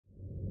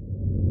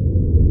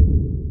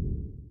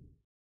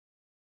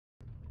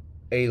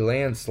A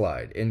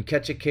landslide in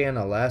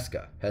Ketchikan,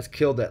 Alaska has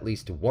killed at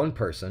least one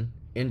person,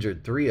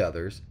 injured three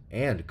others,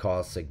 and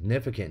caused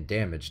significant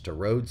damage to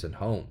roads and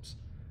homes.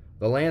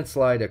 The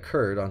landslide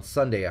occurred on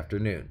Sunday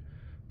afternoon,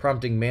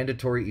 prompting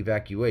mandatory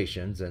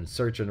evacuations and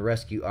search and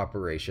rescue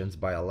operations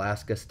by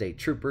Alaska state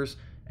troopers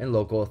and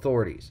local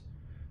authorities.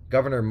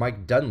 Governor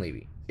Mike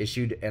Dunleavy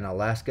issued an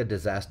Alaska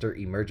Disaster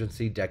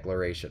Emergency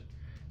Declaration,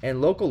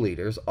 and local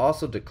leaders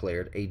also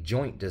declared a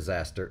joint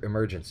disaster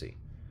emergency.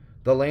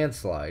 The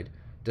landslide,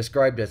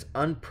 described as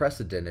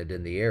unprecedented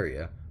in the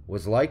area,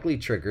 was likely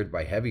triggered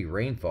by heavy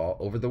rainfall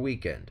over the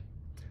weekend.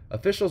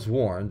 Officials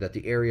warned that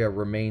the area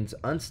remains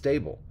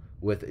unstable,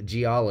 with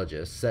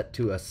geologists set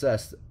to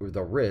assess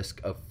the risk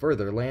of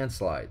further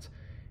landslides,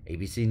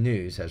 ABC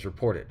News has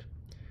reported.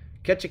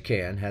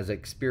 Ketchikan has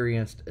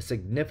experienced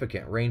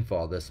significant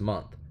rainfall this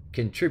month,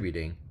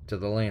 contributing to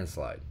the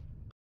landslide.